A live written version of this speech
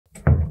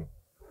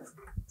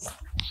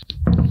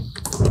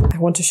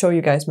want to show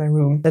you guys my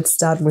room. Let's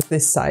start with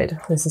this side.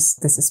 This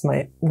is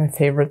my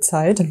favorite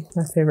side,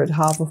 my favorite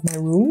half of my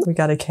room. We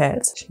got a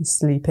cat. She's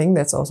sleeping.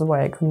 That's also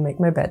why I couldn't make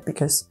my bed,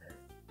 because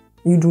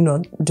you do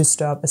not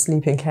disturb a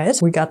sleeping cat.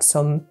 We got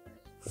some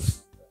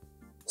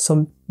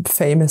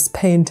famous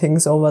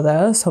paintings over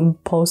there, some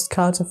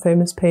postcards of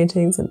famous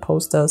paintings and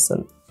posters,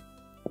 and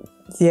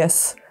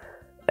yes,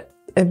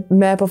 a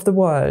map of the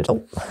world.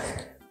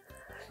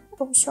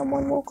 Oh,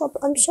 someone woke up.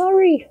 I'm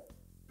sorry.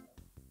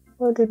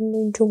 I didn't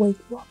mean to wake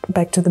you up.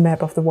 Back to the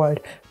map of the world.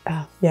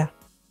 Yeah,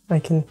 I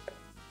can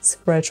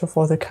scratch off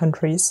all the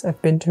countries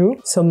I've been to.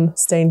 Some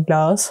stained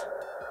glass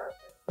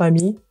by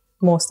me.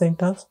 More stained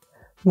glass.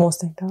 More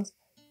stained glass.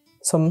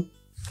 Some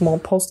more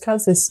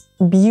postcards. This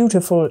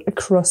beautiful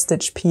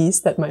cross-stitch piece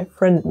that my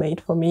friend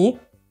made for me.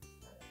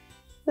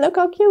 Look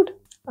how cute.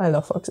 I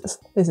love foxes.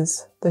 This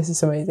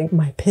is amazing.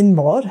 My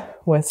pinboard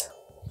with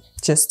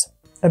just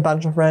a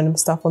bunch of random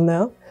stuff on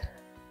there.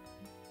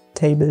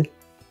 Table.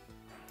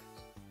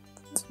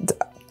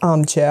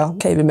 Armchair.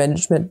 Cable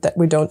management that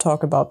we don't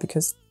talk about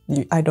because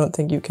I don't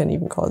think you can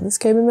even call this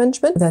cable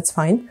management. That's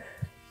fine.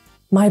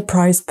 My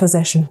prized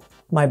possession.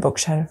 My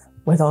bookshelf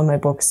with all my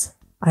books.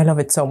 I love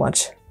it so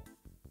much.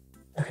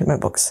 Look at my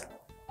books.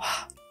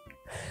 Wow.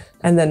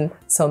 And then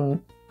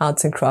some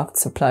arts and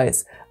crafts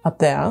supplies up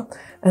there.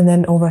 And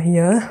then over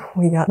here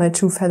we got my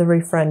two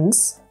feathery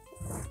friends.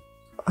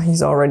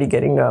 He's already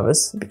getting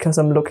nervous because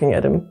I'm looking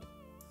at him.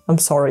 I'm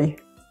sorry.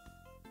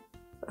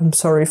 I'm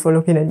sorry for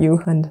looking at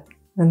you. And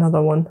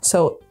another one.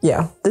 So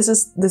yeah, this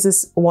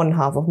is one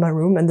half of my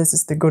room, and this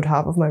is the good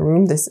half of my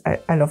room.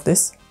 I love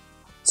this.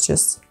 It's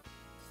just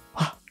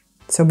wow,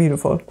 so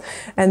beautiful.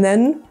 And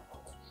then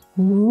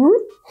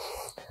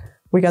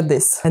we got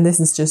this, and this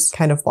is just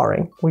kind of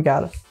boring. We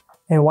got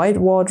a white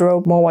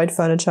wardrobe, more white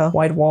furniture,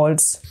 white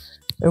walls,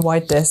 a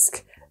white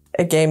desk,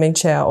 a gaming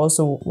chair,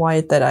 also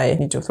white, that I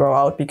need to throw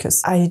out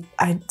because I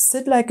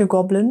sit like a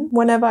goblin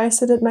whenever I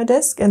sit at my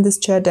desk, and this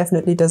chair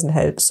definitely doesn't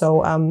help.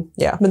 So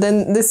yeah. But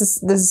then this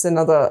is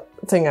another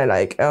thing I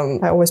like.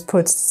 I always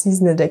put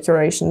seasonal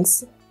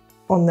decorations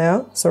on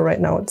there. So right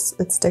now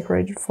it's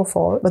decorated for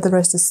fall, but the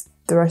rest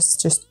is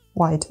just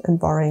white and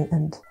boring,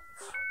 and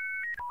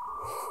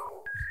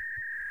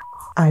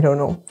I don't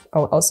know.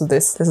 Oh, also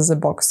this is a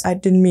box. I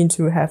didn't mean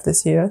to have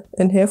this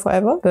in here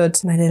forever,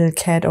 but my little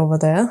cat over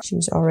there,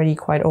 she's already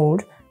quite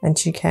old and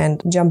she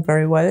can't jump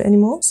very well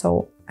anymore.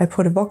 So I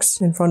put a box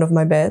in front of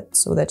my bed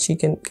so that she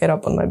can get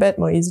up on my bed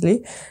more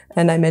easily.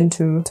 And I meant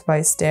to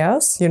buy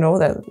stairs. There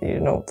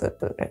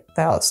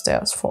are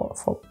stairs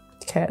for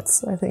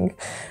cats, I think.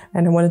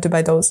 And I wanted to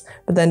buy those,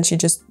 but then she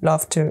just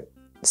loved to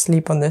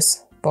sleep on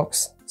this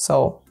box.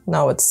 So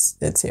now it's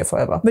here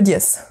forever. But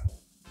yes,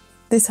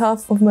 this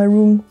half of my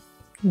room,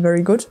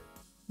 very good,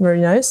 very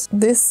nice.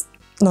 This,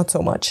 not so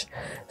much.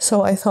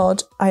 So I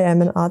thought, I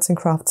am an arts and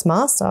crafts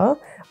master.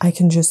 I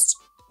can just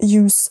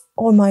use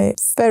all my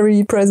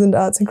very present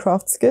arts and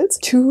crafts skills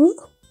to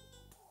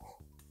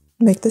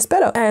make this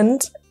better. And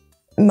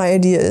my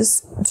idea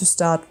is to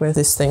start with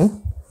this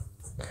thing.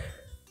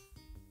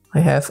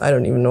 I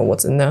don't even know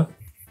what's in there.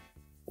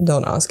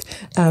 Don't ask.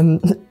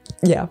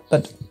 Yeah,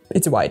 but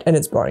it's white and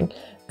it's boring.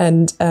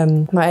 And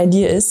my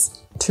idea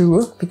is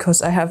to,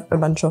 because I have a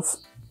bunch of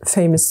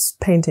famous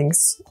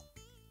paintings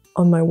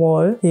on my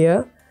wall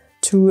here,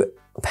 to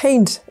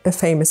paint a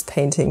famous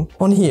painting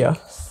on here.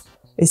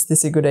 Is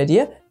this a good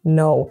idea?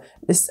 No.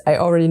 I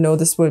already know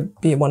this will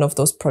be one of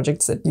those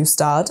projects that you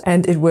start,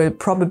 and it will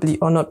probably,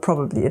 or not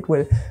probably, it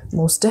will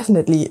most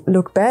definitely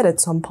look bad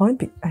at some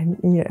point. I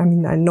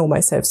mean, I know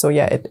myself, so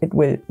yeah, it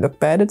will look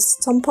bad at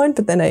some point,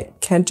 but then I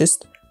can't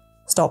just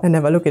stop and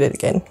never look at it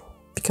again,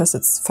 because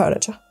it's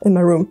furniture in my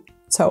room.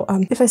 So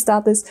if I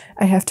start this,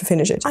 I have to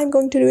finish it. I'm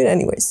going to do it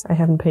anyways. I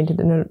haven't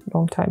painted in a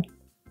long time.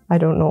 I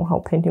don't know how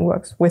painting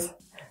works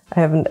I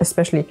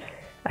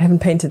haven't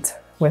painted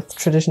with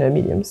traditional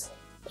mediums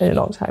in a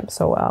long time.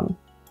 So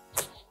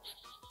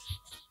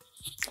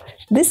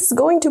this is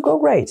going to go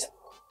great.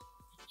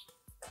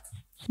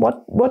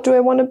 What do I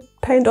want to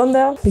paint on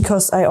there?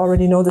 Because I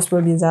already know this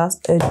will be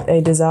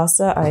a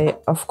disaster, I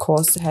of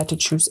course had to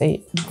choose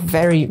a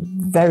very,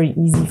 very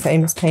easy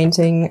famous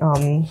painting.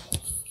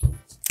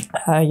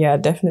 Yeah,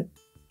 definitely.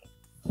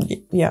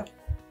 Yeah,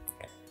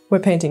 we're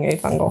painting a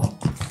Van Gogh.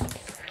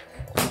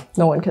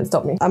 No one can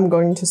stop me. I'm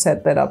going to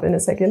set that up in a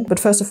second. But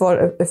first of all,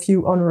 a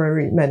few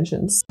honorary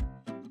mentions.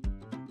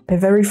 A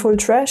very full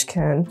trash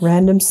can,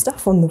 random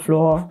stuff on the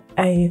floor,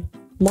 a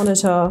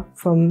monitor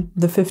from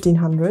the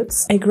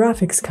 1500s, a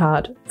graphics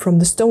card from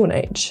the Stone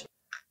Age.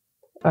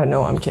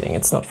 No, I'm kidding.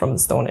 It's not from the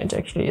Stone Age,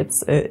 actually.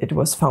 It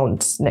was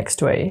found next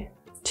to a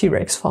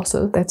T-Rex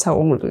fossil. That's how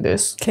old it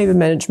is. Cable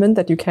management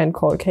that you can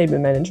call cable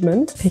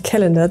management. A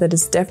calendar that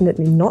is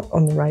definitely not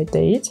on the right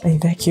date. A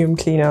vacuum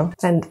cleaner.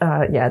 And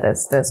yeah,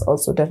 there's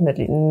also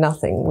definitely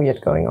nothing weird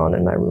going on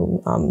in my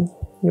room.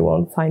 You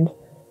won't find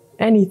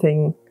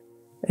anything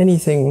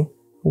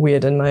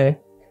weird in my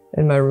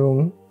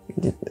room.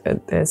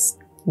 There's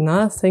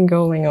nothing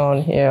going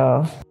on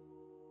here.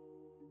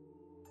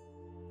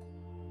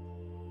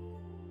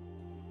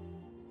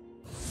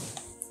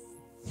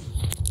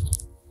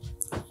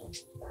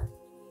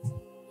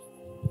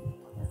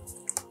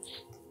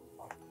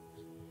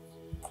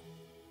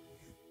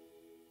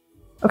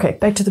 Okay,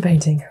 back to the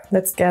painting.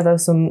 Let's gather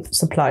some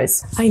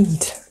supplies. I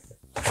need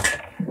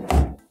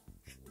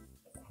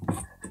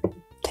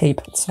tape,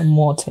 some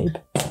more tape.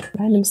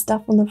 Random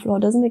stuff on the floor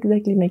doesn't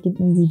exactly make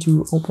it easy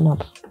to open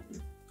up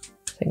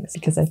things,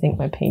 because I think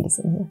my paint is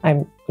in here.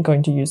 I'm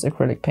going to use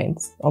acrylic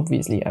paints.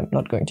 Obviously, I'm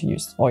not going to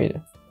use oil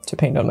to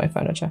paint on my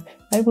furniture.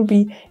 That would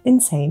be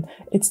insane.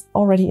 It's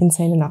already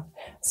insane enough.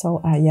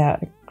 So yeah,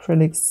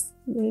 acrylics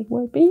it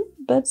will be,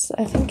 but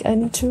I think I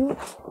need to...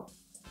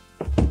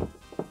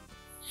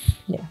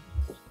 Yeah,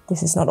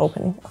 this is not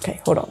opening.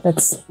 Okay, hold on.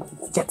 Let's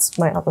get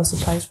my other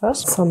supplies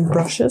first. Some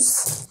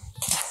brushes.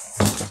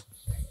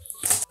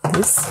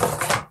 This.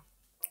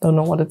 Don't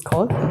know what it's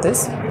called, but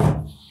this.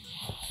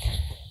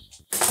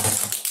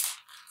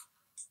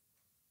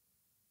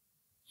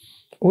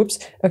 Oops.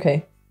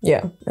 Okay.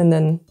 Yeah. And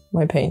then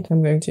my paint.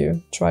 I'm going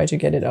to try to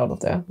get it out of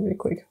there really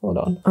quick. Hold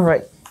on. All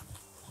right.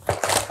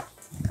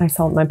 I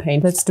found my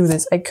paint. Let's do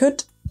this. I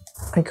could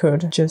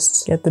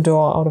just get the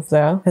door out of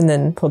there and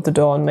then put the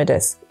door on my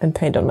desk and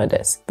paint on my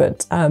desk.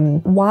 But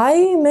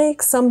why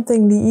make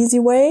something the easy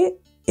way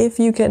if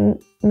you can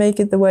make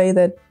it the way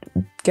that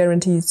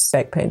guarantees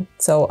back pain?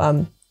 So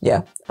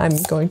yeah,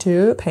 I'm going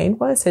to paint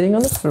while sitting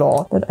on the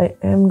floor, but I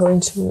am going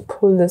to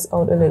pull this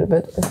out a little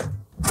bit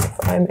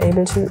if I'm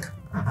able to.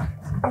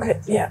 Okay,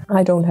 yeah,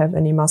 I don't have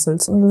any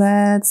muscles.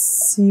 Let's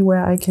see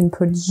where I can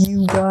put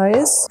you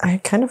guys. I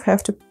kind of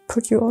have to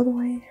put you all the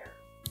way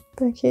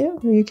back here.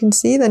 You can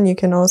see, then you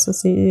can also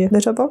see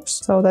litter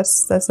box. So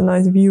that's a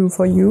nice view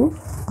for you.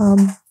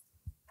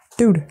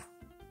 Dude,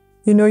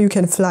 you know you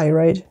can fly,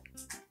 right?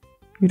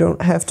 You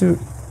don't have to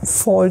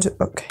fall to...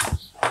 Okay.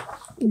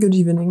 Good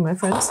evening, my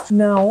friends.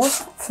 Now,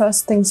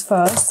 first things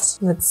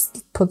first, let's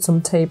put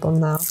some tape on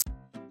now.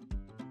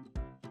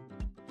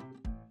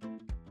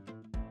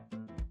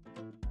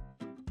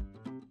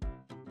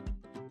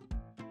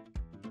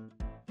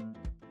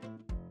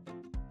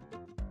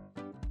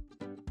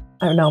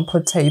 I now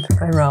put tape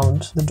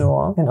around the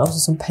door and also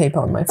some paper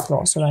on my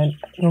floor so I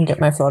don't get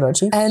my floor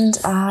dirty. And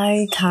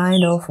I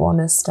kind of want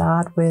to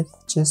start with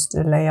just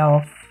a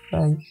layer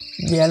of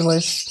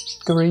yellowish,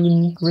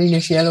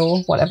 greenish yellow,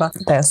 whatever.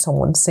 There's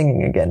someone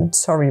singing again.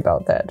 Sorry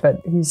about that,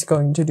 but he's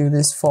going to do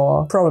this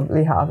for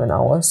probably half an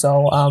hour.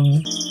 So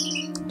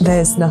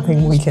there's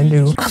nothing we can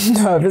do. I'm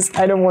nervous.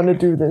 I don't want to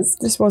do this.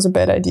 This was a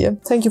bad idea.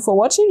 Thank you for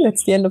watching.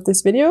 That's the end of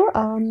this video.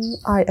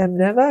 I am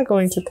never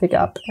going to pick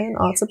up an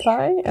art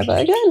supply ever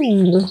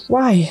again.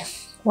 Why?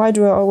 Why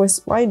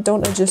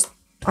don't I just,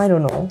 I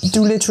don't know,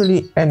 do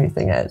literally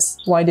anything else?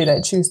 Why did I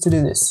choose to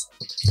do this?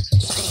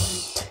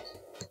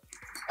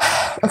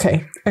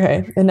 Okay,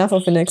 enough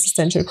of an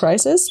existential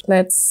crisis.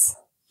 Let's...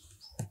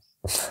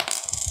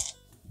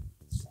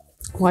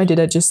 Why did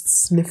I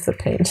just sniff the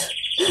paint?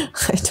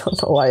 I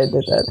don't know why I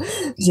did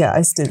that. Yeah,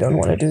 I still don't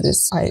want to do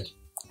this. I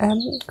am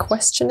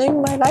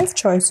questioning my life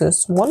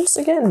choices once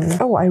again.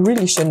 Oh, I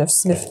really shouldn't have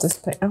sniffed this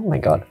paint. Oh my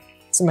god,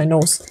 it's in my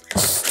nose.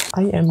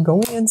 I am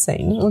going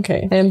insane.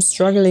 Okay, I am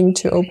struggling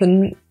to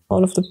open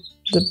all of the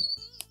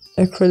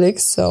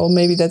acrylics, so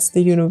maybe that's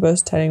the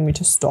universe telling me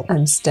to stop.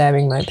 I'm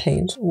stabbing my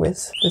paint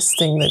with this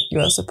thing that you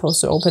are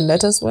supposed to open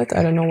letters with.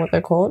 I don't know what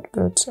they're called,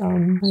 but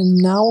I'm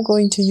now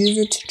going to use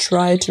it to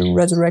try to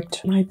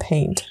resurrect my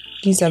paint.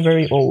 These are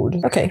very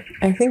old. Okay,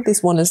 I think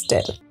this one is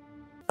dead.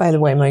 By the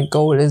way, my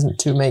goal isn't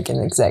to make an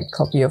exact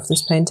copy of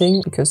this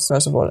painting, because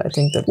first of all, I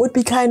think that would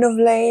be kind of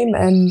lame,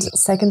 and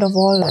second of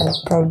all, and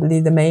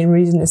probably the main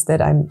reason, is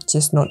that I'm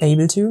just not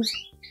able to.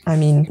 I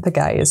mean, the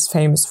guy is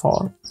famous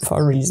for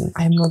a reason.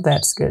 I'm not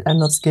that skilled. I'm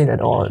not skilled at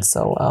all.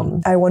 So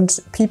I want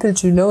people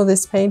to know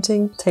this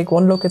painting, take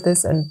one look at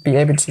this and be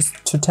able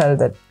to tell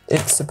that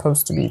it's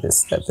supposed to be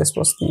this, that this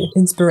was the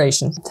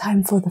inspiration.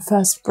 Time for the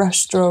first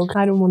brush stroke.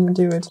 I don't want to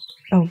do it.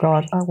 Oh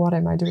god, what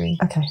am I doing?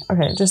 Okay,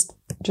 just...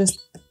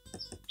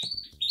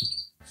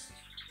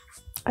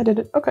 I did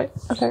it. Okay.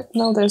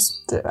 Now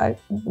there's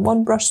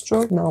one brush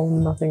stroke. Now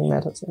nothing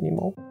matters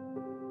anymore.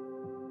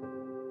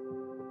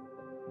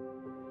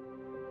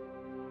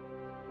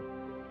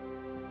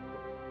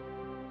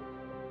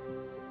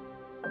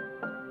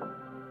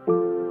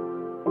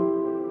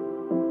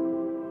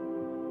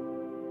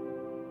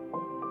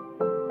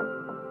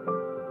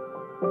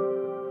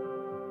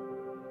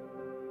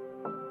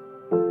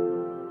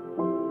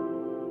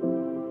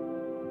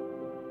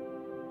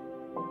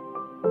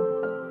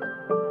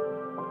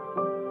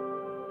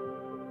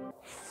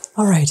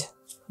 Alright,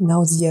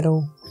 now it's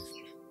yellow.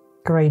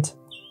 Great.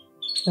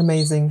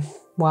 Amazing.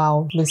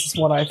 Wow, this is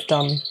what I've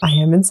done. I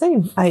am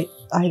insane. I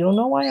don't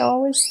know why I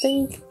always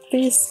think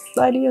these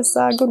ideas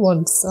are good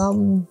ones.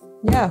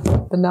 Yeah,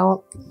 but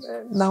now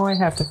I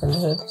have to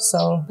finish it.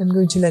 So I'm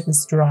going to let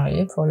this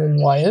dry for a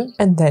little while.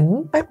 And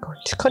then I'm going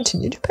to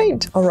continue to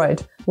paint.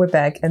 Alright, we're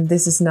back. And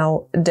this is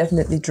now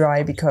definitely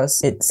dry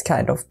because it's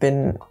kind of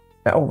been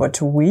over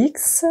 2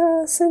 weeks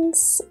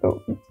since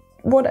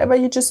whatever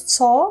you just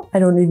saw. I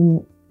don't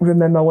even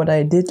remember what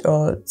I did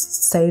or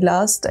say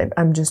last.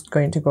 I'm just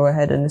going to go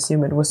ahead and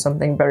assume it was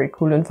something very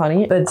cool and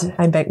funny. But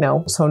I'm back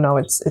now, so now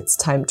it's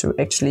time to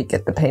actually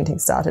get the painting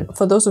started.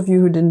 For those of you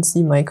who didn't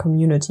see my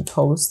community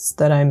posts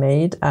that I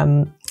made,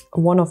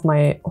 one of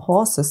my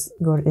horses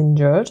got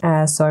injured,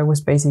 so I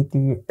was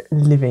basically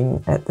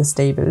living at the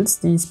stables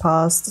these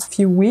past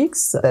few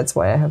weeks. That's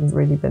why I haven't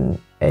really been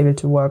able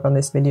to work on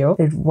this video.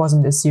 It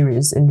wasn't a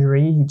serious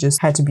injury, he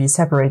just had to be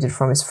separated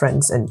from his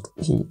friends, and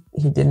he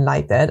didn't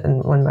like that.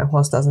 And when my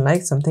horse doesn't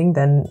like something,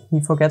 then he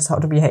forgets how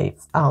to behave.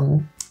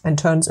 And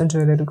turns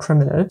into a little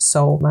criminal.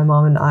 So my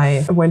mom and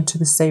I went to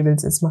the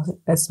stables as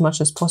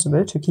much as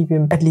possible to keep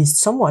him at least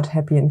somewhat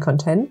happy and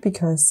content,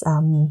 because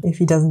if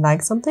he doesn't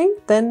like something,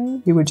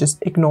 then he would just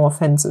ignore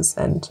fences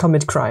and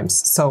commit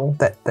crimes. So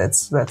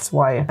that's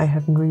why I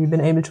haven't really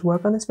been able to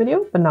work on this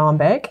video. But now I'm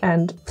back,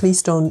 and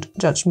please don't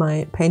judge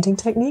my painting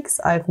techniques.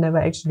 I've never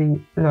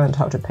actually learned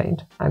how to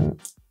paint. I'm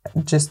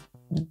just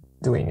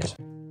doing it.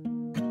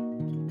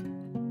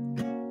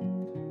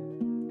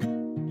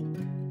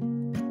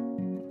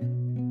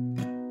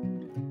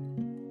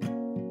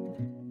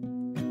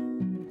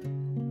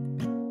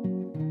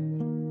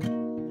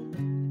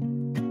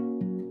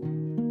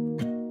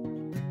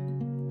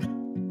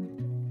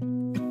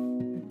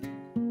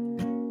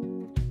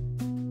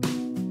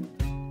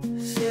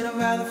 Sitting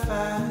by the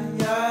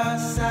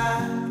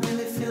fireside,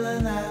 really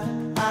feeling that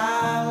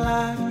I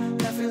like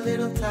every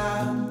little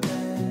time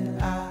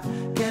that I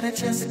get a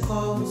chance to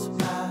close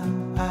my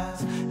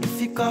eyes.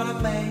 If you're gonna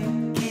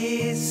make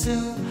it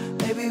soon,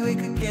 maybe we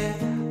could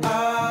get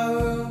our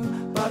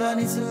room, but I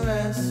need some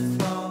rest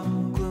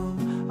from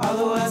gloom,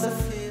 otherwise I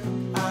feel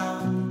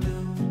I'm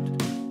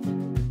doomed.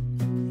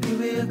 You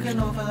be looking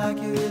over like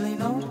you really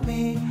know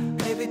me.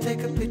 Maybe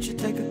take a picture,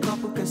 take a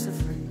couple, guess for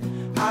free.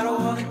 I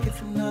don't wanna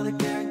give another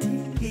guarantee.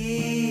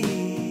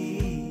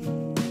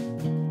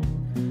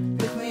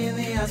 Look me in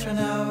the eyes right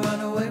now, run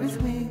away with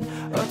me,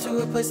 or to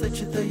a place that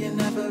you thought you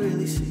never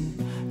really see.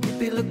 You'd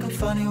be looking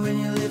funny when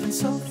you're living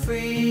so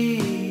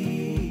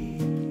free.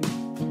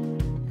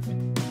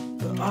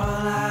 But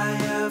all I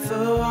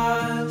ever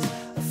was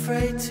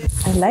afraid to.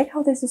 I like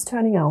how this is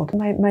turning out.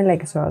 My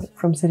legs hurt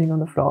from sitting on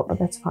the floor, but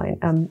that's fine.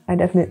 I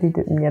definitely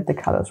didn't get the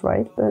colors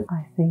right, but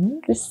I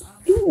think this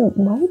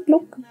might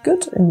look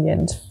good in the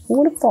end. Who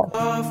would have thought?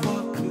 Of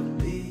what could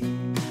be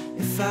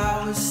if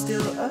I was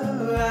still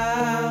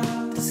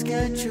around, the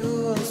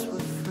schedules were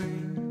free.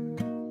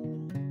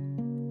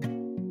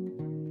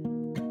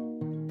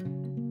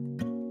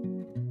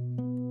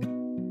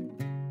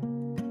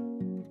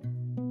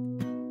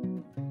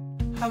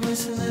 I'm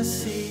missing the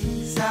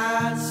seas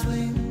I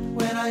swing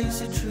when I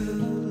used to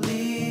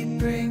truly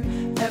bring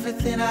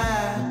everything I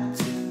had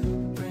to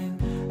bring.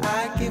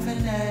 I'd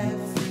given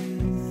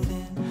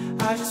everything.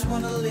 I just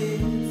wanna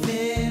live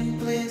in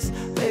bliss.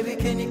 Baby,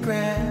 can you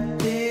grab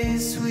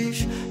this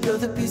wish? You're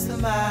the piece that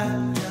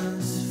might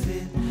just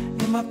fit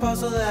in my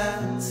puzzle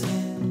that's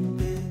in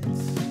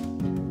bits.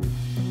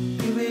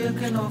 You be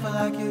looking over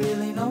like you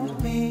really know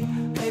me.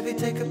 Maybe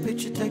take a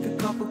picture, take a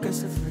couple,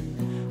 guess for free.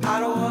 I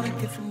don't wanna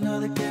give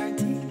another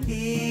guarantee.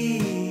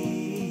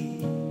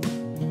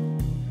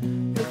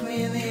 Look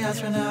me in the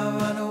eyes right now,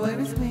 run away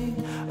with me,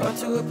 or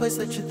to a place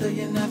that you thought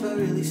you never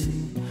really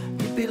see.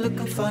 You'd be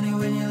looking funny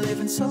when you're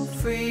living so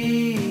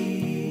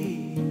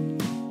free.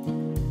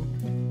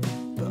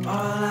 But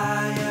all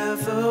I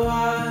ever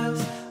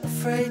was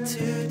afraid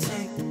to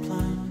take the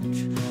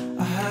plunge.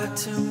 I heard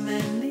too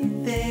many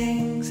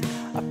things,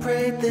 I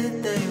prayed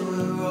that they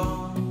were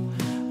wrong,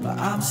 but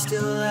I'm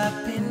still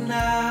happy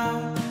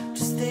now.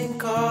 Just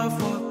think of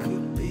what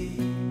could be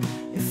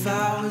if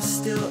I was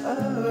still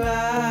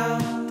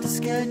around, the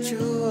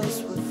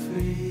schedules were free.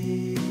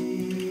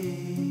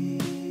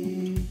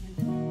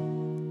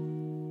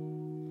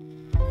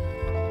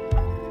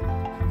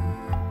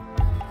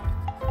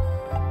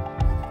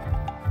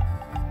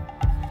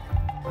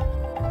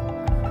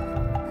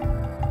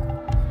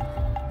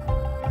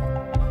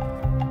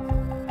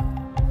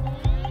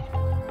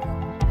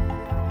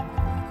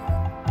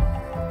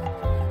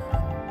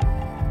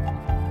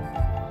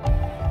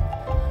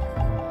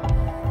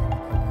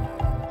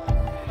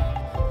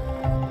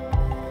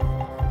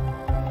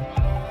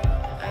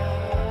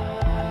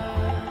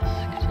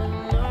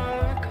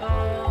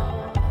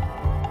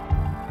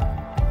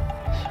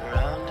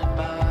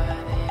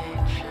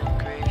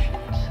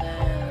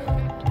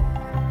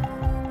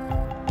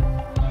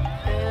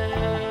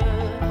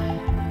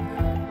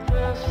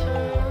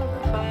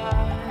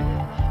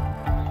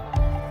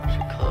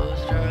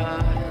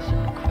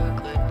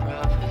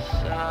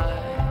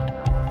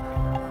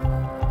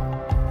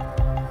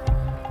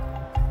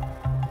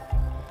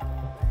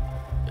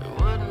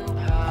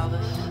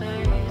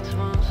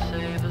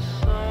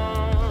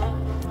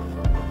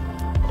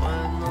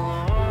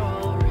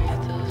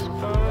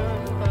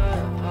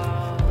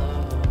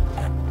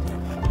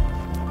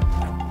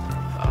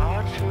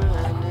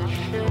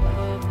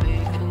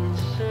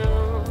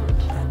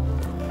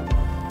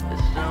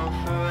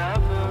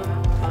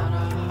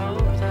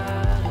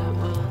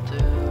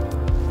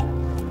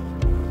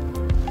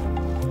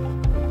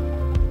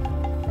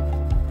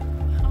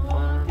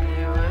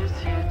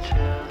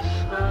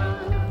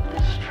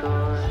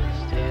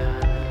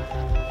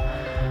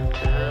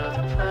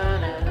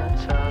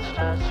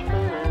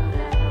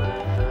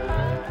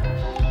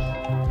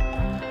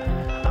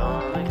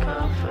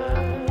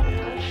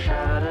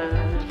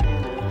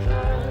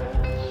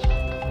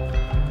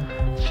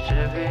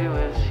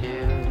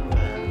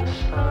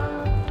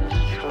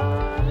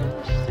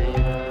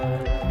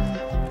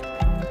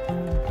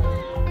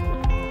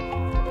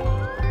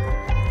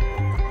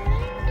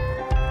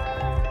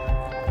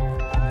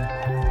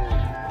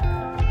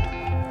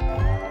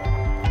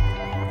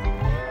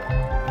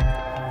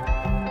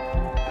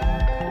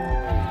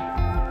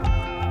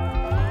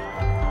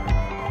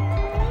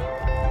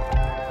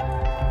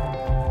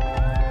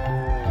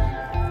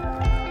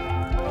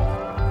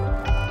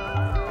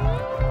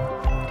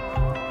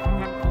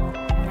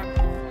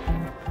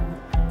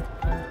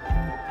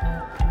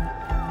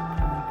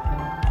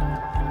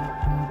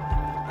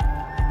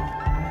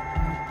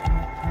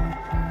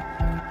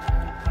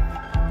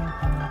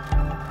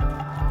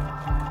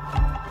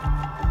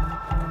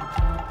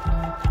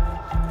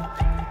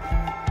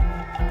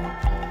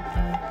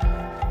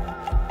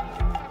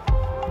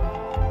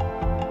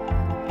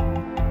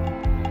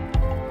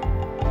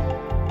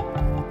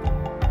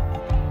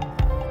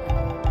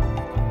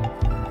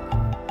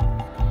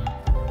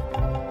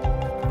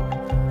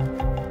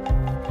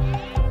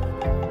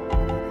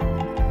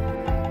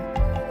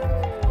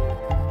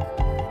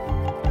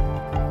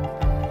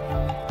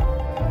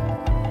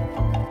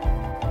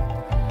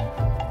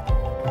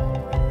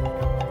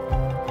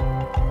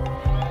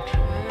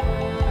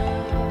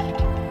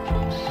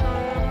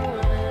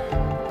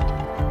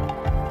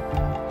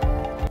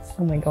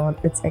 Oh my god,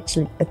 it's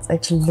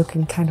actually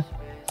looking kind of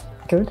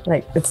good.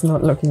 Like, it's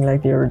not looking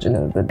like the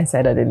original, but I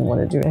said I didn't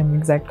want to do an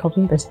exact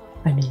copy, but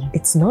I mean,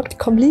 it's not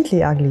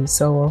completely ugly,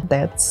 so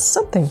that's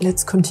something.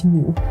 Let's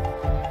continue.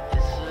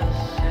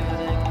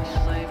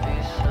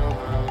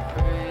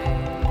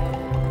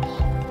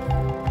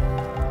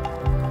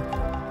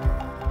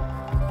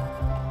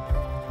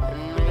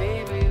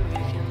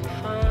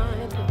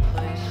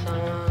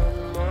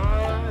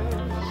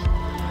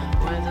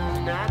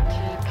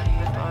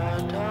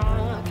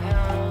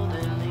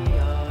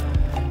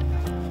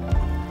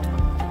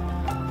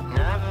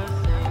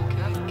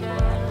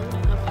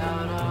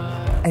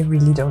 I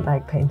really don't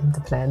like painting the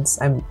plants.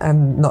 I'm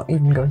not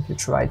even going to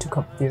try to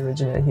copy the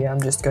original here.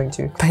 I'm just going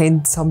to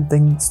paint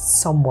something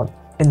somewhat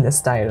in the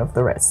style of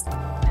the rest.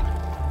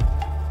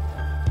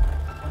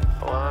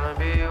 Wanna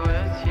be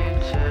with you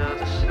till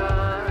the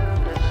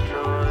sun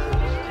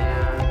destroys the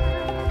earth,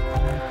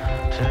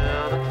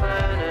 till the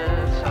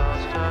planets all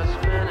start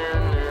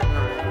spinning in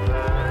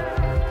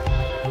reverse.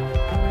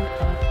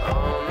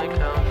 Only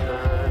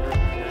comfort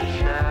is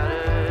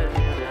shattered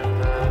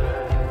universe.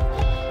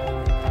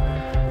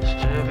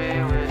 To be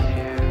with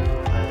you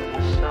when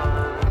the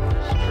sun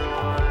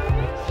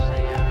destroys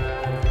the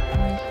earth.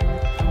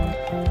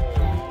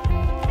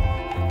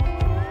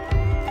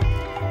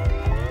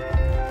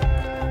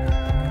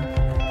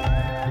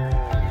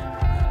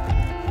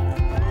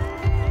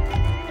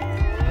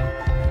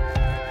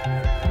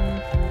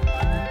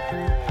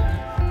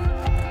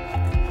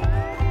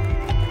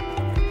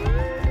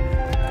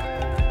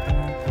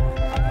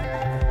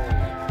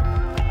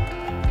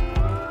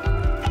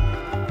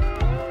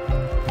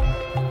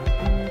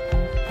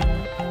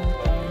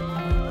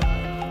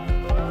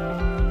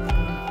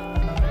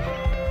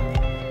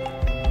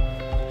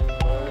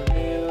 Wanna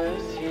be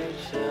with you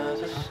till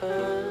the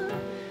sun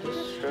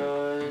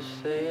destroys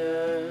the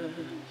earth,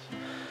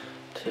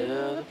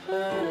 till the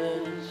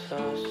planets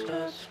all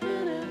start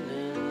spinning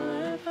in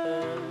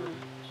reverse.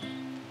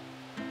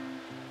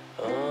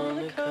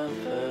 Only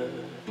comfort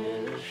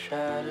in a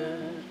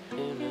shattered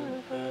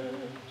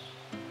universe.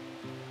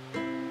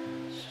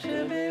 To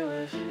be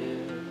with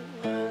you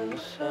when the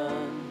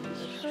sun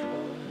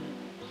destroys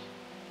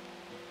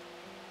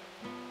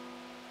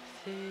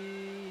the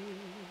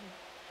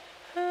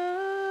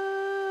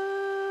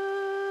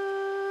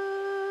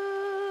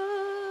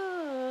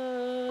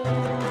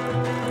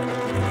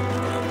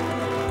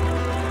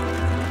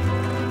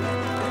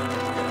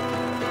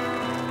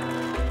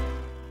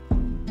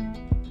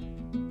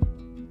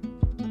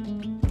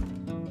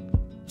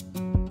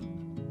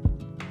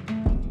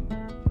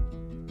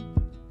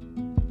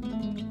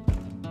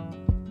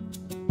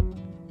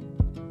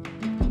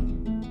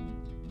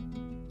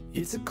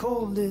It's the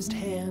coldest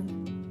hand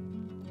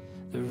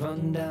that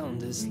run down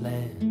this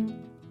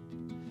land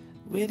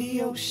where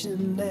the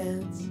ocean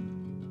lands.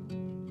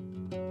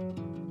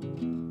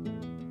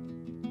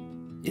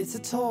 It's the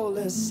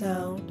tallest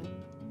sound,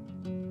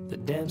 the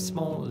damn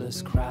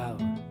smallest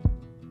crowd,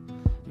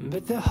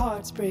 but their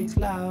hearts break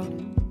loud.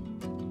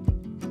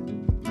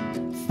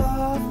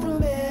 Far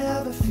from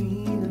ever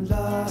feeling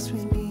lost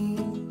with me,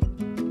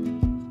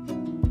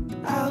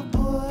 I'll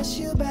push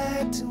you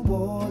back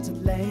towards the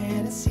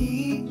land and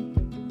sea.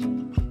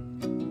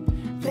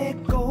 They're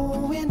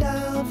going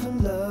down for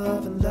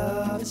love, and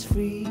love is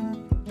free.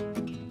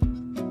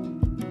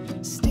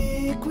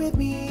 Stick with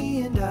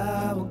me and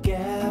I will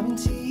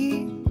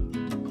guarantee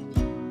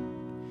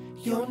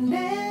you're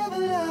never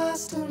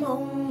lost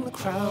among the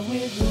crowd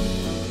with me.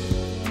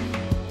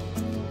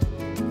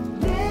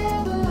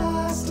 Never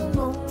lost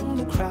among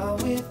the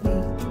crowd with me.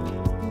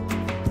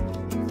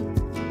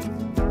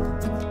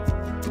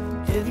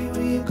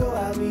 Everywhere you go,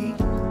 I'll be.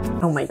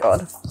 Oh my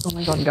god,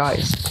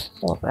 guys,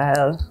 what the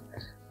hell?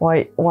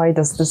 Why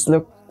does this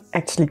look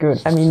actually good?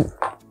 I mean,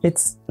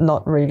 it's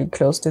not really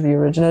close to the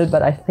original,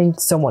 but I think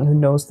someone who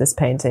knows this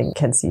painting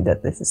can see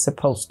that this is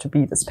supposed to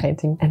be this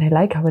painting. And I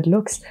like how it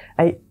looks.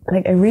 I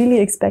really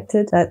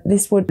expected that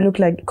this would look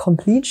like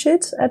complete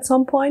shit at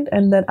some point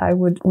and that I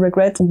would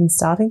regret even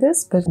starting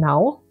this, but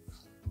now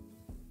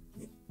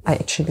I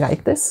actually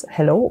like this.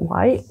 Hello,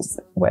 why?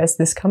 Where is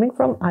this coming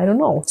from? I don't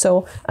know.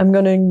 So I'm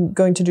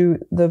going to do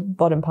the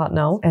bottom part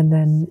now, and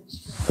then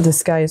the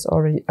sky is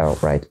already, oh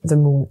right, the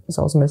moon is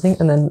also missing,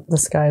 and then the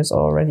sky is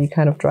already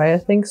kind of dry, I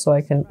think, so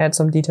I can add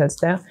some details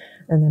there.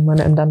 And then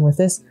when I'm done with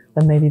this,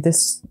 then maybe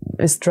this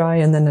is dry,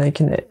 and then I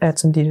can add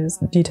some details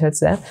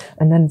there,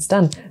 and then it's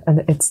done.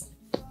 And it's,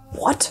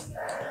 what?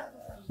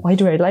 Why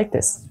do I like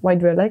this? Why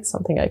do I like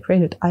something I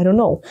created? I don't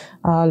know.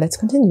 Let's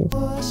continue.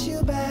 Push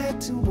you back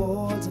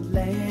towards the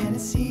land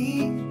and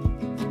sea.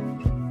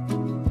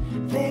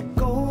 They're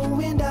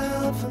going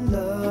down for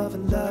love,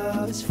 and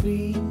love is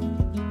free.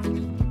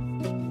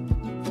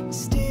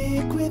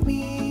 Stick with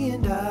me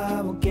and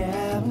I will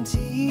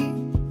guarantee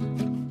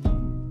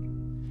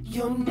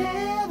you're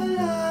never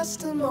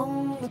lost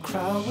among the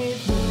crowd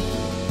with me.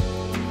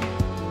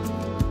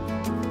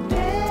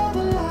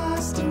 Never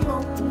lost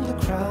among the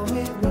crowd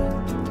with me.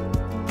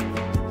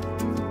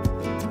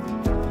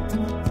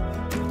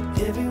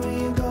 Everywhere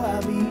you go,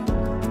 I'll be.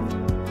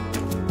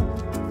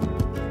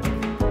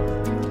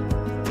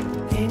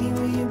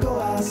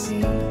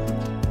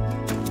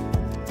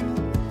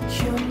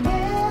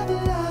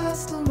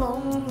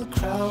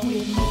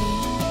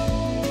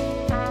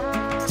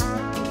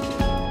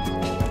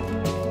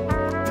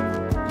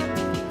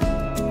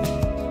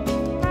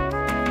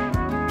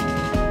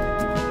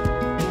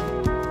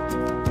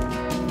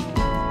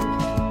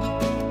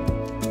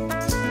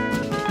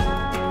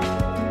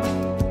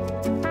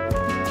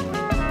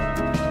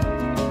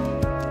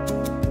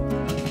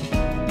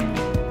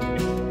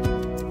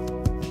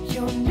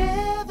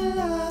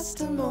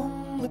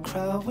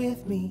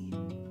 with me.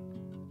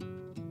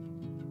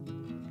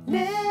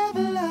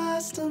 Never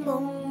lost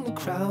among the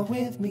crowd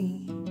with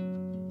me.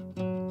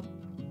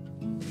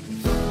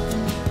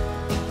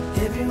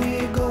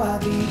 Everywhere you go, I'll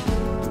be.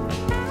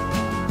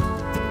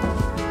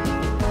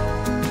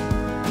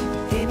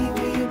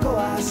 Anywhere you go,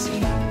 I'll see.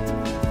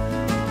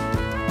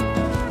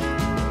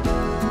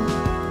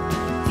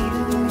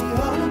 Even when we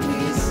all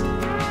agrees,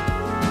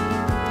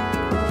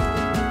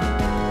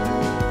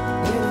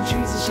 when the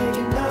trees are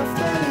shaking off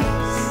their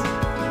leaves,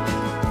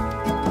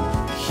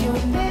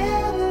 you're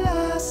never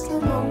lost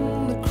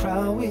among the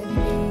crowd with me.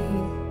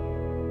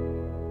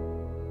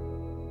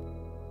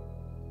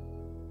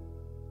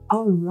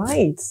 All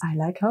right, I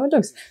like how it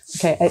looks.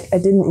 Okay, I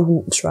didn't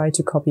even try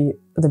to copy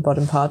the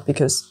bottom part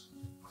because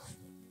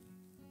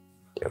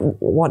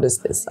what is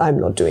this? I'm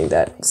not doing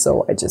that.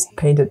 So I just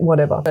painted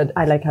whatever. But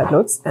I like how it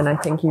looks, and I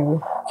think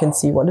you can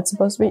see what it's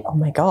supposed to be. Oh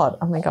my god,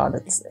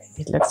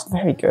 it looks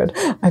very good.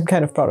 I'm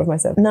kind of proud of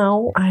myself.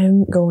 Now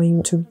I'm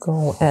going to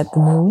go add the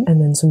moon and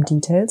then some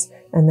details,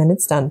 and then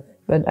it's done.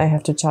 But I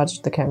have to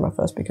charge the camera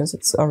first because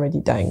it's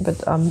already dying.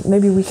 But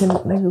maybe we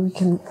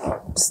can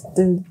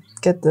still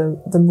get the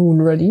moon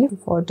ready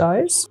before it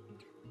dies.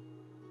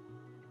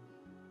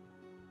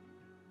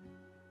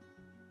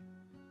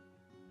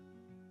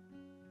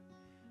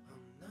 I'm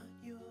not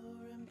your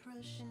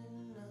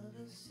impression of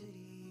a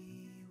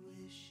city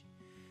you wish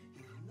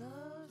you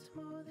loved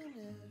more than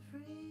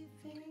everything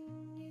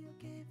you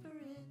gave for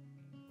it.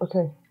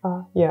 Okay,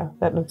 yeah,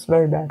 that looks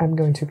very bad. I'm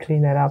going to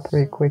clean that up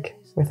real quick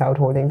without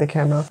holding the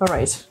camera. All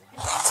right,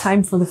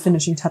 time for the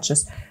finishing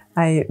touches.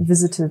 I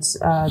visited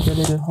the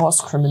little horse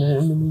criminal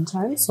in the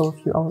meantime, so a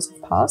few hours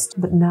have passed.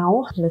 But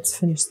now, let's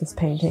finish this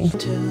painting. To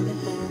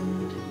the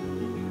end.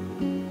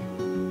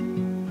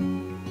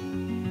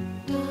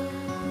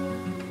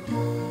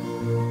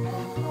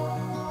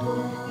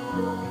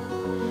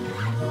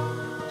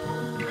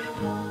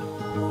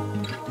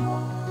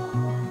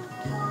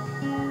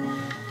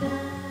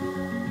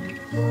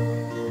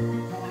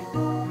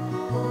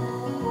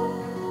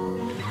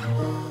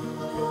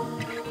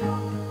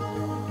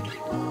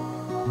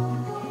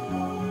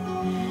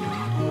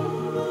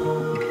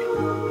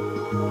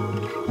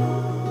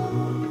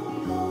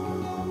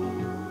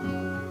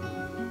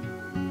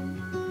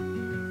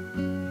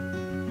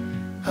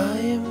 I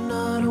am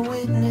not a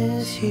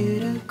witness here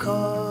to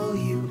call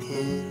you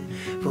in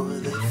for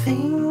the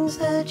things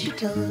that you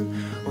done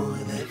or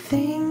that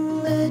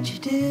thing that you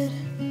did.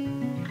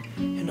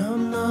 And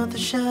I'm not the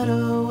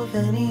shadow of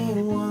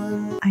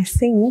anyone. I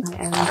think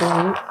I'm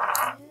going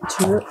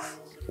to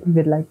leave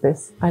it like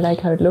this. I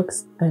like how it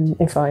looks, and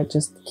if I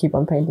just keep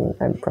on painting,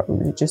 I'm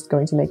probably just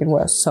going to make it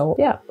worse. So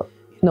yeah,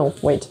 no,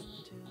 wait.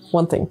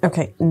 One thing.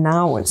 Okay,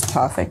 now it's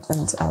perfect,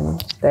 and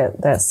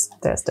there's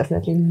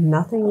definitely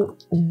nothing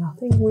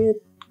weird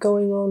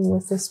going on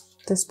with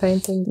this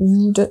painting.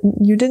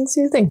 You didn't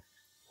see a thing.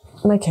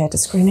 My cat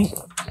is screaming.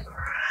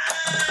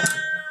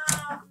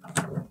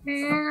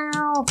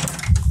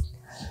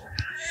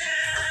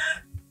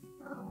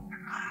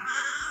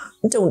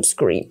 Don't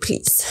scream,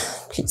 please.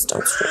 Please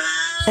don't scream.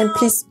 And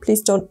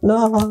please don't.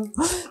 No.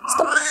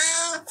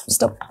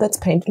 Stop. That's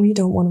paint. We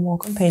don't want to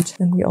walk on paint.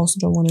 And we also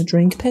don't want to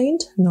drink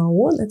paint.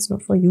 No, that's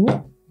not for you.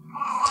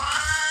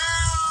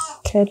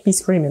 Can't be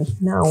screaming.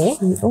 Now,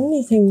 the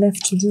only thing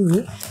left to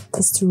do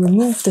is to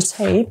remove the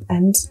tape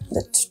and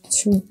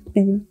to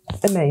be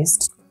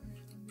amazed.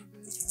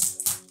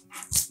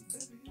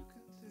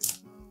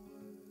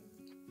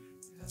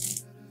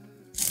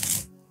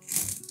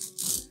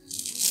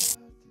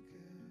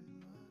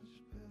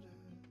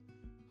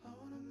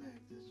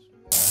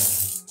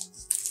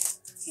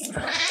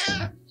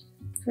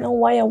 Now,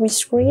 why are we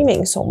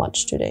screaming so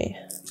much today?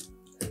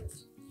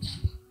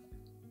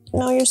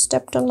 Now you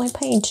stepped on my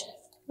paint.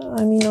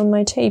 I mean on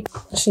my tape.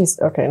 She's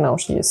okay, now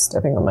she is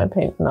stepping on my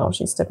paint. Now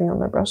she's stepping on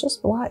my brushes.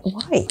 Why?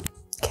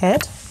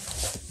 Cat?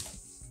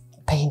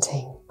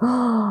 Painting.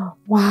 Oh,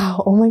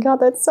 wow. Oh my god,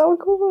 that's so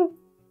cool.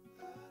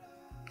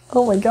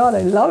 Oh my god,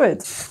 I love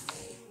it.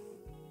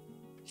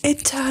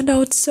 It turned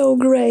out so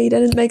great,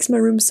 and it makes my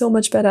room so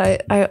much better.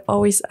 I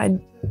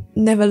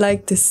never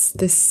liked this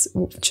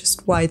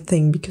just white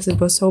thing because it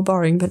was so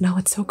boring, but now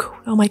it's so cool.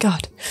 Oh my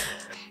god.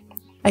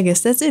 I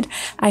guess that's it.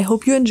 I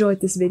hope you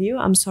enjoyed this video.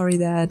 I'm sorry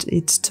that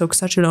it took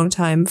such a long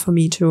time for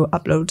me to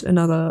upload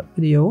another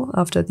video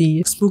after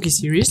the spooky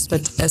series,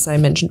 but as I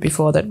mentioned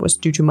before, that was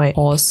due to my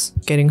horse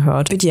getting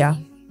hurt. But yeah,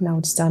 now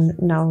it's done.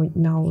 Now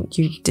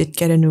you did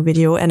get a new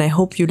video, and I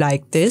hope you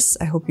liked this.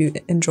 I hope you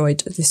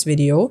enjoyed this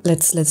video.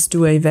 Let's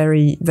do a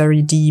very,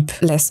 very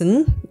deep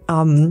lesson.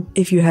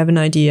 If you have an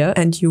idea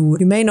and you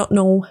may not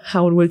know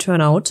how it will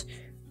turn out,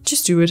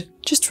 just do it.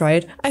 Just try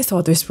it. I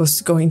thought this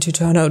was going to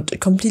turn out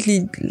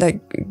completely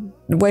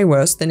way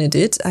worse than it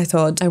did. I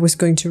thought I was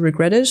going to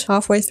regret it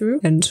halfway through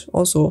and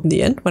also in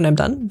the end when I'm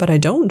done, but I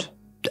don't.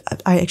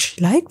 I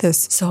actually like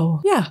this.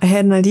 So yeah, I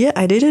had an idea,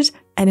 I did it,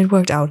 and it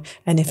worked out.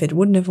 And if it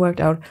wouldn't have worked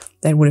out,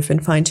 that would have been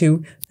fine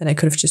too. Then I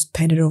could have just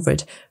painted over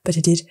it, but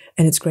it did,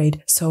 and it's great.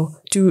 So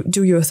do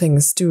your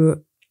things.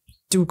 Do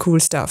do cool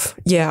stuff.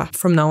 Yeah,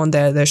 from now on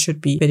there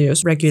should be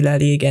videos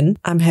regularly again.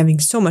 I'm having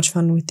so much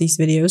fun with these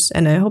videos,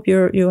 and I hope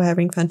you're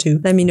having fun too.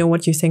 Let me know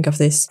what you think of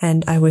this,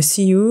 and I will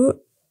see you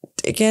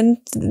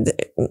again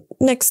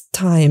next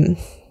time.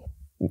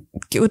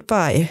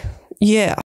 Goodbye. Yeah.